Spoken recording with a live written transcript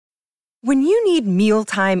When you need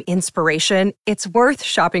mealtime inspiration, it's worth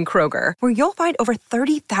shopping Kroger, where you'll find over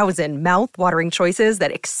 30,000 mouth-watering choices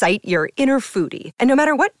that excite your inner foodie. And no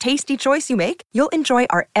matter what tasty choice you make, you'll enjoy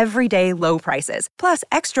our everyday low prices, plus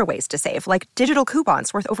extra ways to save, like digital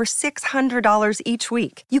coupons worth over $600 each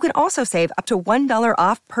week. You can also save up to $1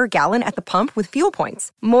 off per gallon at the pump with fuel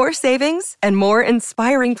points. More savings and more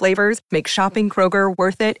inspiring flavors make shopping Kroger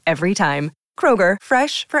worth it every time. Kroger,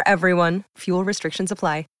 fresh for everyone. Fuel restrictions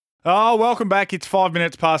apply. Oh, welcome back. It's 5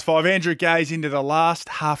 minutes past 5. Andrew Gaze into the last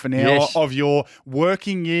half an hour of your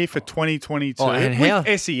working year for 2022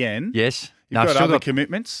 with SEN. Yes. You've got other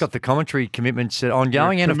commitments. Got the commentary commitments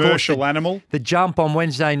ongoing. You're a and of course, animal. The jump on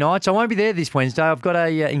Wednesday nights. I won't be there this Wednesday. I've got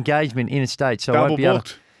a engagement interstate, so I won't be able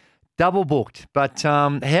to. Double booked. But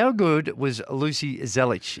how good was Lucy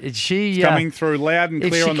Zelic? She coming through loud and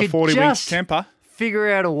clear on the 40 Winks temper. Figure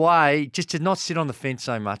out a way just to not sit on the fence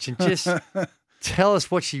so much and just tell us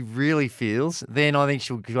what she really feels, then I think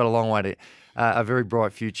she's got a long way to a very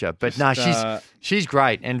bright future. But she's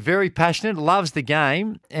great and very passionate, loves the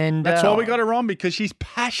game. And that's why we got her on, because she's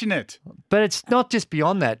passionate. But it's not just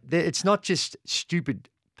beyond that. It's not just stupid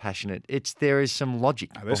passionate. There is some logic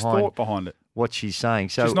thought behind it. What she's saying.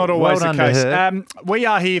 So it's not always the case. We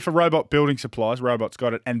are here for Robot Building Supplies. Robot's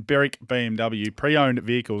got it. And Berwick BMW, pre-owned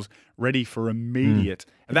vehicles ready for immediate.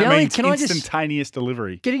 And that means instantaneous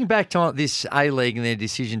delivery. Getting back to this A-League and their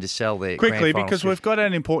decision to sell their quickly, because we've got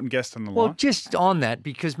an important guest on the line. Well, just on that,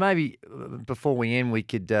 because maybe before we end, we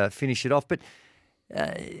could finish it off. But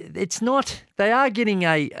it's not. They are getting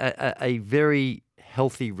a very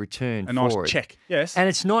healthy return for it. A nice check, yes. And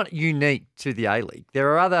it's not unique to the A-League. There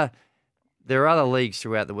are other leagues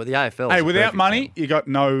throughout the world. The AFL. Hey, without money, you got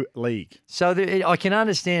no league. So I can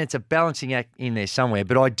understand it's a balancing act in there somewhere,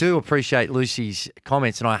 but I do appreciate Lucy's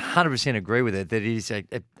comments, and I 100% agree with her that it is a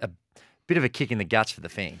bit of a kick in the guts for the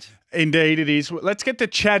fans. Indeed, it is. Let's get to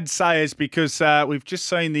Chad Sayers, because we've just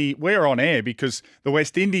seen we're on air because the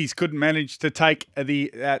West Indies couldn't manage to take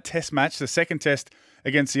the test match, the second test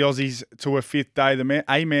against the Aussies, to a fifth day.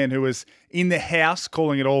 A man who was in the house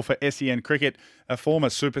calling it all for SEN cricket, a former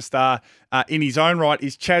superstar in his own right,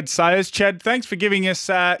 is Chad Sayers. Chad, thanks for giving us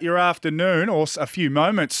your afternoon, or a few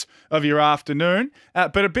moments of your afternoon,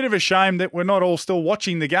 but a bit of a shame that we're not all still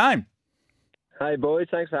watching the game. Hey, boys,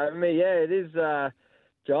 thanks for having me. Yeah, it is,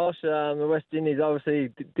 Josh. The West Indies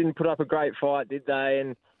obviously didn't put up a great fight, did they?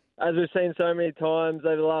 And as we've seen so many times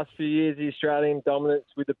over the last few years, the Australian dominance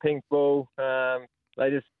with the pink ball, they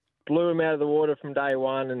just blew them out of the water from day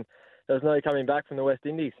one, and there was no coming back from the West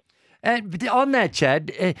Indies. And on that,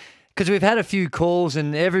 Chad, because we've had a few calls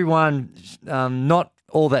and everyone not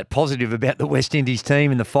all that positive about the West Indies team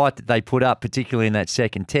and the fight that they put up, particularly in that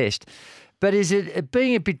second test. But is it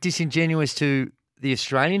being a bit disingenuous to the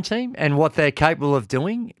Australian team and what they're capable of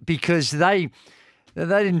doing? Because they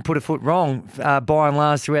didn't put a foot wrong by and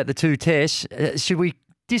large throughout the two tests. Should we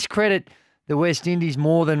discredit the West Indies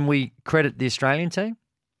more than we credit the Australian team?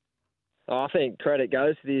 I think credit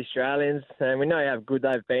goes to the Australians, and we know how good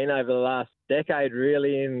they've been over the last decade,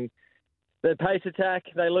 really. In the pace attack,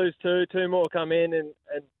 they lose two more come in and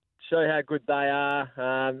show how good they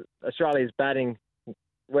are. Australia's batting,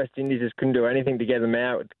 West Indies just couldn't do anything to get them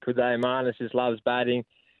out, could they? Marnus just loves batting.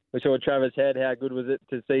 We saw Travis Head, how good was it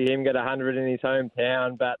to see him get 100 in his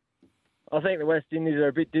hometown, but I think the West Indies are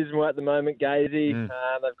a bit dismal at the moment, Gazy.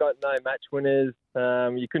 They've got no match winners.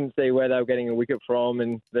 You couldn't see where they were getting a wicket from,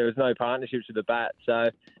 and there was no partnerships with the bat. So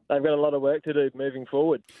they've got a lot of work to do moving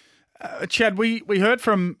forward. Chad, we heard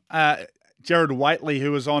from Gerard Whateley,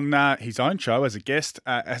 who was on his own show as a guest,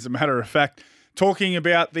 as a matter of fact, talking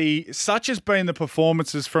about such has been the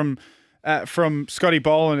performances from Scotty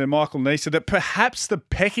Boland and Michael Neser, that perhaps the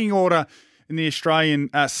pecking order in the Australian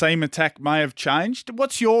seam attack may have changed.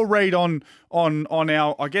 What's your read on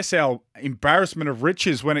our embarrassment of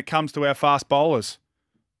riches when it comes to our fast bowlers?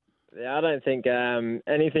 Yeah, I don't think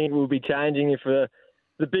anything will be changing if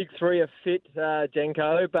the big three are fit,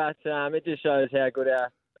 Jenko, but it just shows how good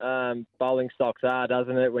our bowling stocks are,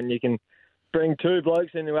 doesn't it? When you can bring two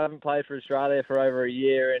blokes in who haven't played for Australia for over a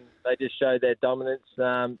year, and they just show their dominance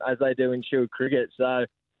as they do in Shield cricket. So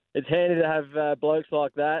it's handy to have blokes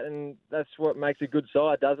like that, and that's what makes a good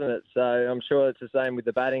side, doesn't it? So I'm sure it's the same with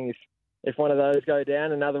the batting. If one of those go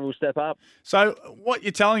down, another will step up. So what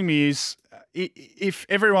you're telling me is, if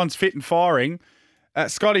everyone's fit and firing,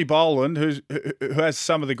 Scotty Boland, who has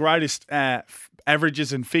some of the greatest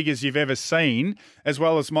averages and figures you've ever seen, as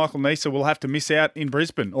well as Michael Neser, will have to miss out in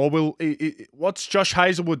Brisbane? Or what's Josh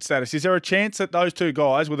Hazlewood's status? Is there a chance that those two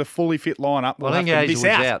guys with a fully fit lineup will have to miss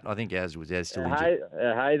out? I think Hazlewood's out still.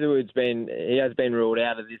 Hazlewood's has been ruled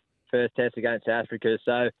out of this first test against Africa.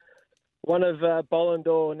 So one of Bolland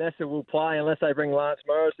or Nessa will play unless they bring Lance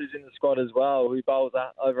Morris, who's in the squad as well, who bowls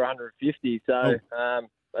over 150. So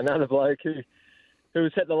another bloke who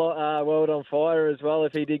would set the world on fire as well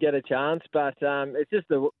if he did get a chance. But it's just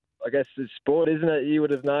the sport, isn't it? You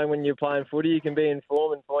would have known when you're playing footy, you can be in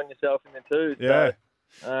form and find yourself in the two. Yeah.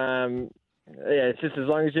 So, it's just as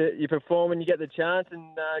long as you perform and you get the chance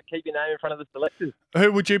and keep your name in front of the selectors.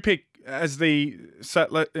 Who would you pick as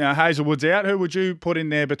Hazelwood's out? Who would you put in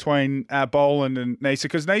there between Boland and Neser?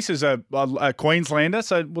 Because Neser's a Queenslander,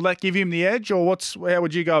 so will that give him the edge, or how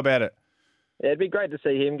would you go about it? Yeah, it'd be great to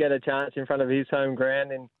see him get a chance in front of his home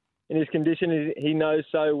ground in his condition he knows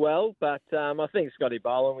so well. But I think Scotty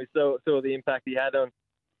Boland, we saw the impact he had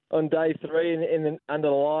on day 3 under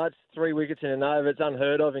the lights, 3 wickets in an over. It's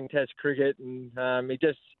unheard of in Test cricket, and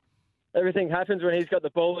everything happens when he's got the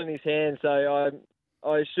ball in his hand. So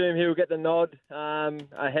I assume he'll get the nod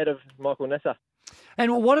ahead of Michael Nessa.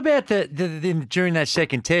 And what about during that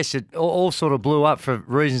second test? It all sort of blew up for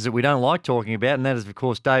reasons that we don't like talking about, and that is, of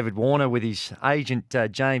course, David Warner with his agent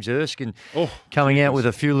James Erskine coming out with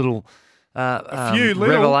a few little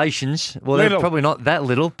revelations. Well, they're probably not that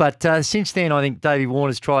little, but since then I think Davey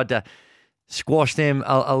Warner's tried to squash them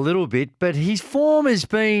a little bit, but his form has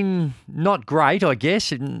been not great, I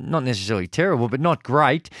guess. Not necessarily terrible, but not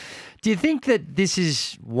great. Do you think that this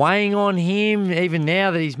is weighing on him, even now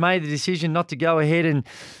that he's made the decision not to go ahead and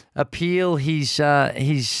appeal his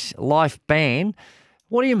life ban?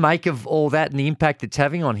 What do you make of all that and the impact it's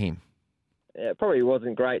having on him? Yeah, it probably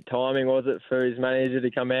wasn't great timing, was it, for his manager to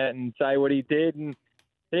come out and say what he did? And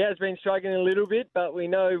he has been struggling a little bit, but we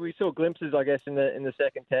saw glimpses, I guess, in the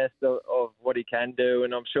second test of what he can do.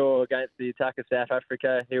 And I'm sure against the attack of South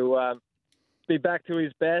Africa, he'll be back to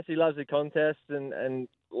his best. He loves the contest and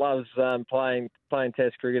loves playing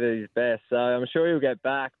Test cricket at his best. So I'm sure he'll get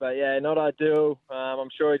back. But, yeah, not ideal. I'm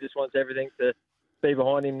sure he just wants everything to be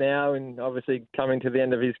behind him now, and obviously coming to the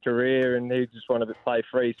end of his career, and he just wanted to play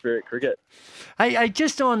free spirit cricket. Hey,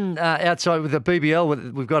 just on outside with the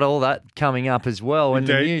BBL, we've got all that coming up as well. And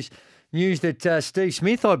the news that Steve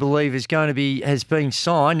Smith, I believe, has been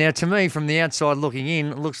signed. Now, to me, from the outside looking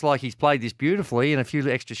in, it looks like he's played this beautifully, and a few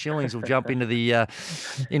extra shillings will jump into the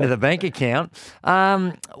bank account.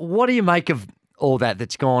 What do you make of all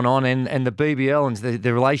that's gone on, and the BBL and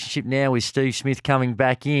the relationship now with Steve Smith coming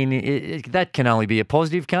back in? That can only be a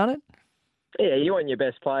positive, can't it? Yeah, you want your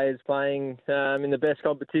best players playing in the best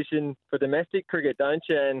competition for domestic cricket, don't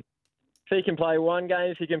you? And if he can play one game,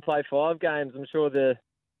 if he can play 5 games, I'm sure the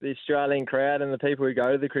Australian crowd and the people who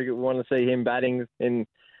go to the cricket will want to see him batting in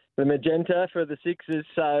the magenta for the Sixers.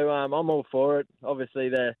 So I'm all for it. Obviously,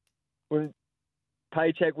 the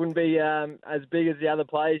paycheck wouldn't be as big as the other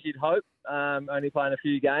players you'd hope, only playing a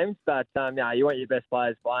few games. But, you want your best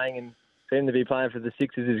players playing, and for him to be playing for the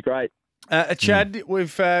Sixers is great. Chad,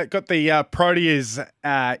 we've got the Proteas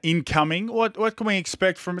incoming. What can we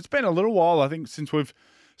expect from? It's been a little while, I think, since we've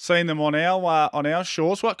seen them on our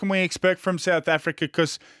shores. What can we expect from South Africa?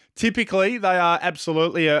 Because typically they are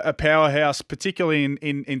absolutely a powerhouse, particularly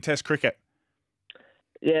in Test cricket.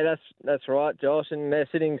 Yeah, that's right, Josh. And they're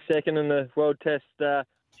sitting second in the World Test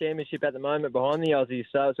Championship at the moment behind the Aussies.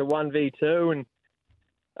 So it's a 1v2, and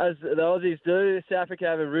as the Aussies do, South Africa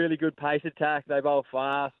have a really good pace attack. They bowl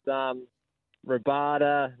fast.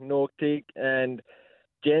 Rabada, Nordic, and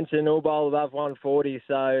Jensen all bowl above 140.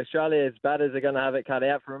 So Australia's batters are going to have it cut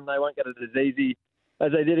out for them. They won't get it as easy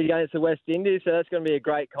as they did against the West Indies. So that's going to be a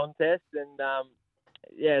great contest. And,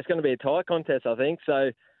 it's going to be a tight contest, I think.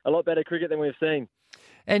 So a lot better cricket than we've seen.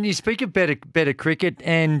 And you speak of better cricket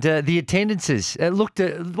and the attendances. It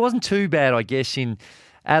wasn't too bad, I guess, in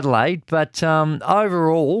Adelaide. But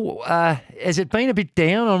overall, has it been a bit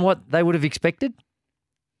down on what they would have expected?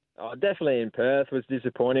 Oh, definitely in Perth was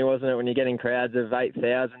disappointing, wasn't it, when you're getting crowds of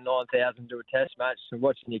 8,000, 9,000 to a test match and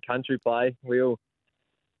watching your country play. We all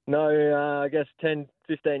know, 10,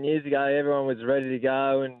 15 years ago, everyone was ready to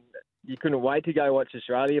go and you couldn't wait to go watch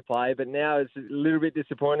Australia play. But now it's a little bit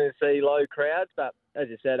disappointing to see low crowds. But as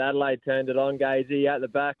you said, Adelaide turned it on. Gazy out the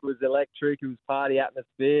back was electric. It was party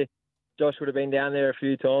atmosphere. Josh would have been down there a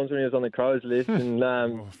few times when he was on the Crows list. And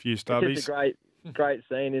a few stubbies. It's just a great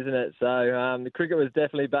scene, isn't it? So the cricket was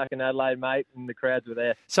definitely back in Adelaide, mate, and the crowds were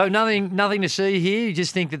there. So nothing to see here? You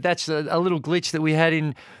just think that's a little glitch that we had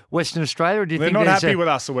in Western Australia? Or do you They're think not happy with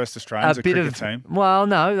us, the West Australians, the cricket team. Well,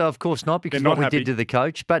 no, of course not, because what we did to the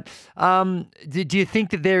coach. But do you think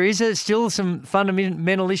that there is still some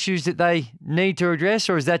fundamental issues that they need to address,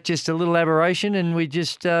 or is that just a little aberration and we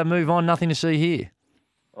just move on, nothing to see here?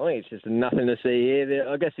 I think it's just nothing to see here.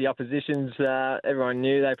 I guess the oppositions, everyone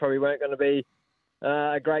knew they probably weren't going to be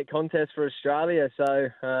a great contest for Australia. So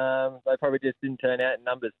they probably just didn't turn out in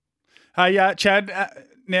numbers. Hey, Chad,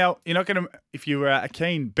 now you're not going to, if you're a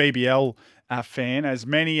keen BBL fan, as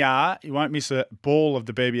many are, you won't miss a ball of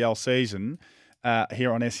the BBL season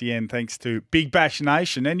here on SEN thanks to Big Bash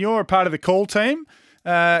Nation. And you're a part of the call team,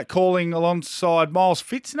 calling alongside Miles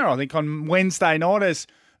Fitzner, I think, on Wednesday night as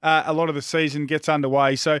a lot of the season gets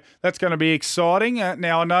underway. So that's going to be exciting.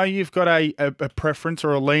 Now, I know you've got a preference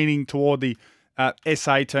or a leaning toward the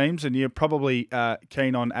SA teams, and you're probably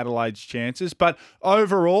keen on Adelaide's chances. But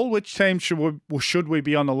overall, which team should we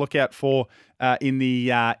be on the lookout for in the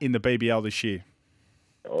BBL this year?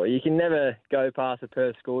 Well, you can never go past the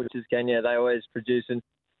Perth Scorchers, can you? They always produce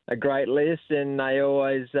a great list, and they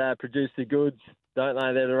always produce the goods, don't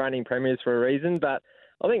they? They're the reigning premiers for a reason. But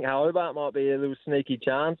I think Hobart might be a little sneaky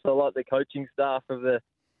chance. I like the coaching staff of the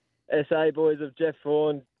SA boys of Jeff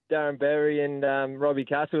Vaughan, Darren Berry and Robbie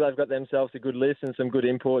Castle. They've got themselves a good list and some good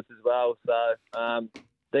imports as well. So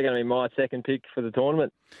they're going to be my second pick for the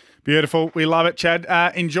tournament. Beautiful. We love it, Chad.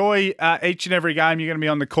 Enjoy each and every game. You're going to be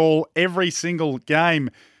on the call every single game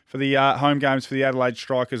for the home games for the Adelaide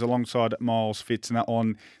Strikers alongside Miles Fitzner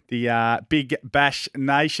on the Big Bash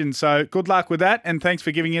Nation. So good luck with that, and thanks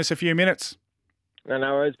for giving us a few minutes. No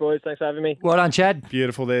worries, boys. Thanks for having me. Well done, Chad.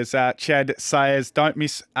 Beautiful. There's Chad Sayers. Don't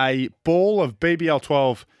miss a ball of BBL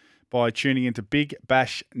 12 by tuning into Big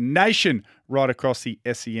Bash Nation right across the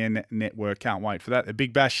SEN network. Can't wait for that. The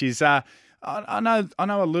Big Bash is, I know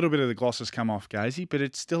a little bit of the gloss has come off, Gazy, but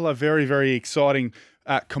it's still a very, very exciting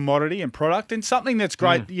commodity and product, and something that's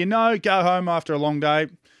great. Go home after a long day.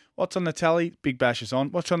 What's on the tally? Big Bash is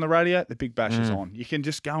on. What's on the radio? The Big Bash is on. You can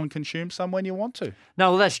just go and consume some when you want to.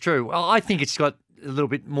 No, well, that's true. Well, I think it's got a little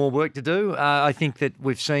bit more work to do. I think that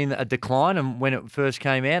we've seen a decline and when it first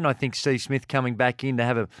came out, and I think Steve Smith coming back in to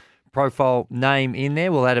have a profile name in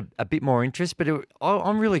there will add a bit more interest. But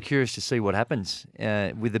I'm really curious to see what happens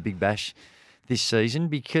with the Big Bash this season,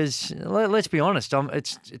 because let's be honest,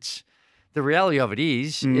 it's the reality of it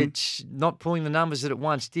is it's not pulling the numbers that it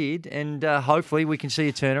once did, and hopefully we can see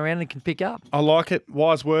a turnaround and can pick up. I like it.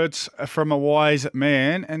 Wise words from a wise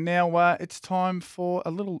man. And now it's time for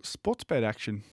a little sports bet action.